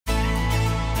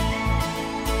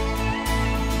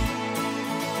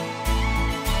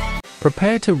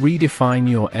Prepare to redefine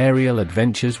your aerial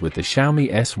adventures with the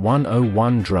Xiaomi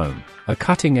S101 Drone, a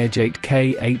cutting-edge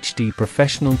 8K HD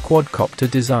professional quadcopter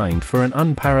designed for an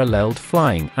unparalleled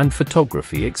flying and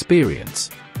photography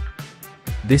experience.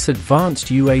 This advanced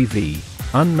UAV,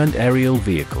 unmanned aerial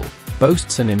vehicle,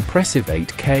 boasts an impressive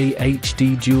 8K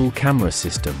HD dual camera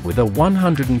system with a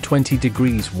 120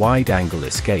 degrees wide-angle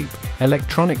escape,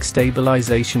 electronic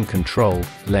stabilization control,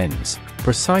 lens,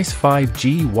 precise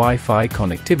 5G Wi-Fi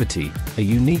connectivity, a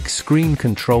unique screen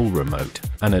control remote,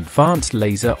 and advanced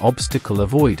laser obstacle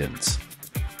avoidance.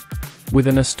 With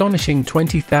an astonishing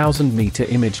 20,000-meter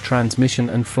image transmission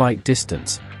and flight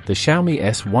distance, the Xiaomi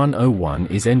S101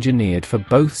 is engineered for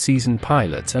both seasoned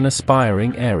pilots and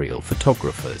aspiring aerial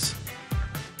photographers.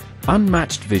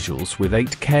 Unmatched visuals with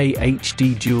 8K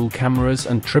HD dual cameras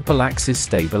and triple-axis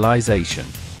stabilization.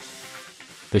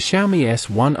 The Xiaomi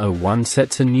S101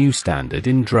 sets a new standard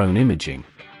in drone imaging.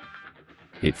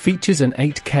 It features an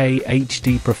 8K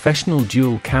HD professional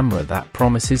dual camera that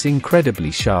promises incredibly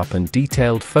sharp and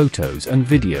detailed photos and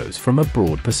videos from a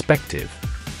broad perspective.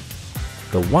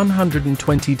 The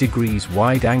 120 degrees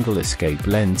wide-angle escape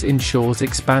lens ensures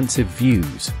expansive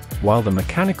views, while the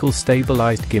mechanical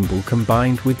stabilized gimbal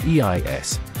combined with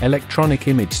EIS, electronic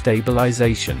image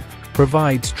stabilization,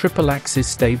 provides triple-axis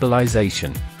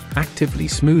stabilization, actively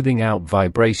smoothing out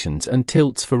vibrations and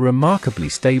tilts for remarkably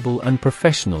stable and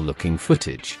professional-looking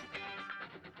footage.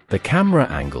 The camera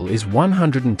angle is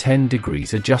 110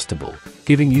 degrees adjustable,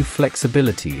 giving you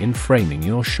flexibility in framing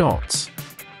your shots.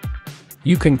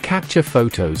 You can capture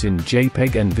photos in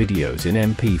JPEG and videos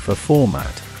in MP4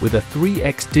 format, with a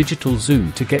 3x digital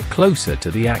zoom to get closer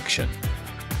to the action.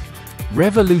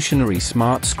 Revolutionary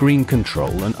smart screen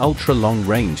control and ultra-long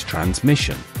range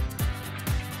transmission.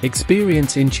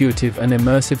 Experience intuitive and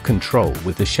immersive control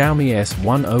with the Xiaomi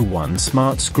S101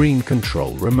 Smart Screen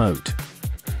Control Remote.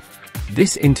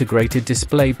 This integrated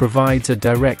display provides a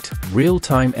direct,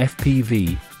 real-time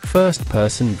FPV,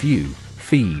 first-person view,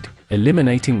 feed,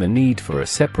 eliminating the need for a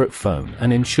separate phone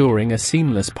and ensuring a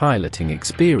seamless piloting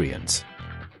experience.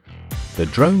 The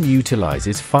drone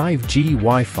utilizes 5G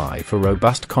Wi-Fi for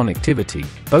robust connectivity,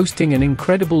 boasting an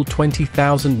incredible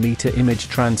 20,000-meter image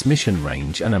transmission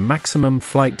range and a maximum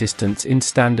flight distance in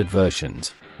standard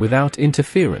versions, without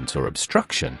interference or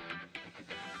obstruction.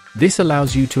 This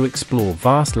allows you to explore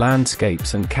vast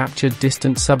landscapes and capture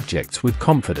distant subjects with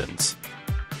confidence.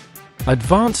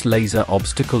 Advanced laser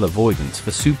obstacle avoidance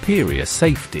for superior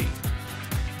safety.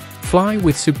 Fly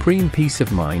with supreme peace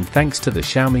of mind thanks to the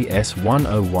Xiaomi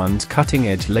S101's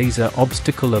cutting-edge laser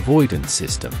obstacle avoidance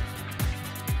system.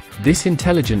 This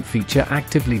intelligent feature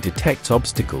actively detects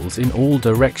obstacles in all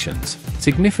directions,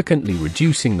 significantly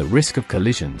reducing the risk of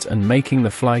collisions and making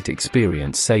the flight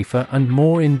experience safer and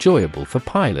more enjoyable for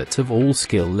pilots of all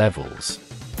skill levels.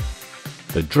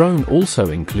 The drone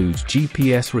also includes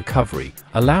GPS recovery,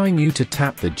 allowing you to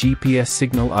tap the GPS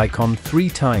signal icon 3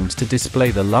 times to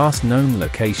display the last known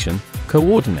location,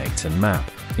 coordinates and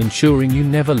map, ensuring you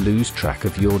never lose track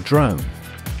of your drone.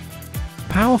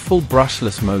 Powerful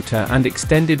brushless motor and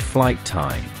extended flight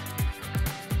time.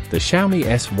 The Xiaomi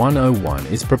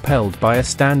S101 is propelled by a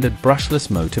standard brushless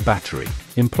motor battery,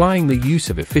 implying the use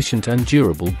of efficient and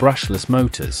durable brushless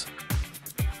motors.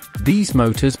 These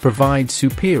motors provide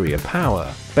superior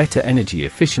power, better energy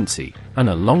efficiency, and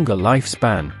a longer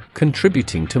lifespan,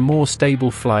 contributing to more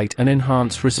stable flight and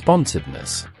enhanced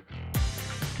responsiveness.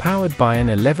 Powered by an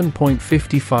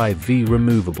 11.55V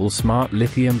removable smart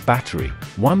lithium battery,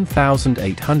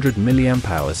 1,800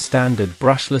 mAh standard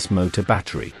brushless motor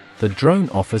battery, the drone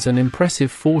offers an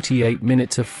impressive 48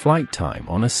 minutes of flight time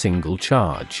on a single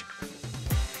charge.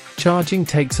 Charging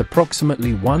takes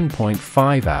approximately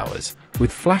 1.5 hours,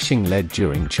 with flashing LED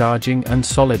during charging and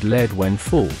solid LED when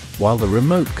full, while the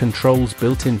remote control's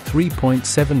built-in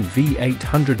 3.7V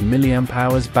 800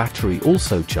 mAh battery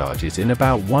also charges in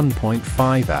about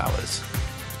 1.5 hours.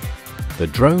 The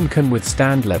drone can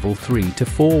withstand level 3 to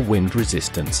 4 wind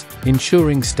resistance,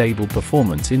 ensuring stable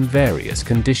performance in various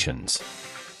conditions.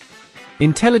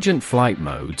 Intelligent flight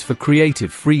modes for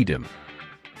creative freedom.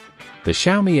 The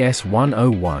Xiaomi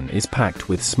S101 is packed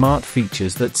with smart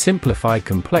features that simplify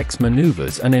complex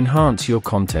maneuvers and enhance your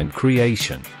content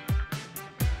creation.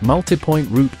 Multi-point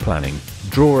route planning.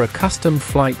 Draw a custom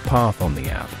flight path on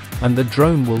the app, and the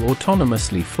drone will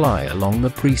autonomously fly along the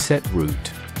preset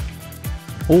route.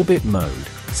 Orbit mode.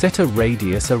 Set a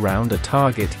radius around a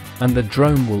target, and the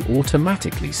drone will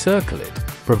automatically circle it,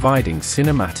 providing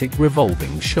cinematic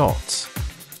revolving shots.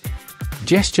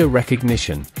 Gesture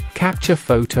recognition. Capture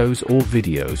photos or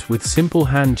videos with simple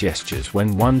hand gestures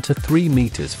when 1 to 3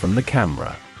 meters from the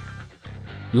camera.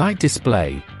 Light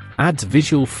display. adds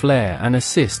visual flair and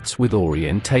assists with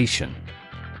orientation.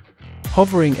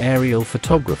 Hovering aerial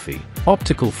photography,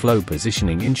 optical flow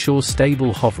positioning ensures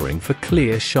stable hovering for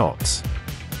clear shots.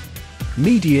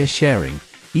 Media sharing,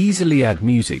 easily add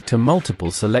music to multiple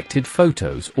selected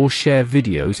photos or share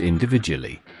videos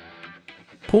individually.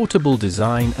 Portable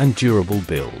design and durable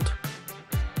build.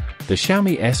 The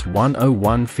Xiaomi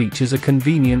S101 features a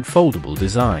convenient foldable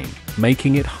design,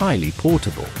 making it highly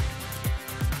portable.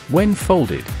 When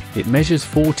folded, it measures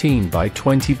 14 by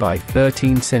 20 by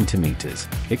 13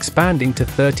 cm, expanding to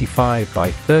 35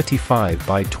 by 35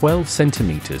 by 12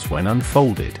 cm when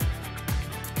unfolded.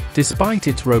 Despite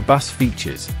its robust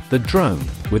features, the drone,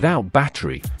 without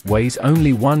battery, weighs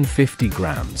only 150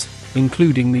 grams,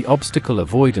 including the obstacle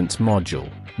avoidance module,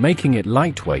 making it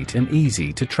lightweight and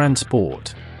easy to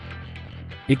transport.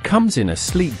 It comes in a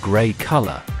sleek grey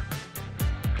color.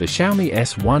 The Xiaomi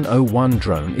S101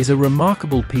 drone is a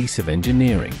remarkable piece of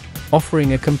engineering,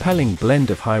 offering a compelling blend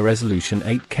of high-resolution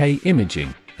 8K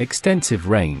imaging, extensive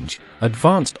range,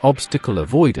 advanced obstacle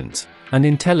avoidance, and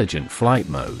intelligent flight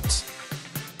modes.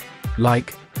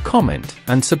 Like, comment,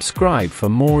 and subscribe for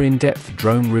more in-depth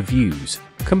drone reviews,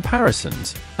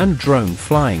 comparisons, and drone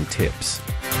flying tips.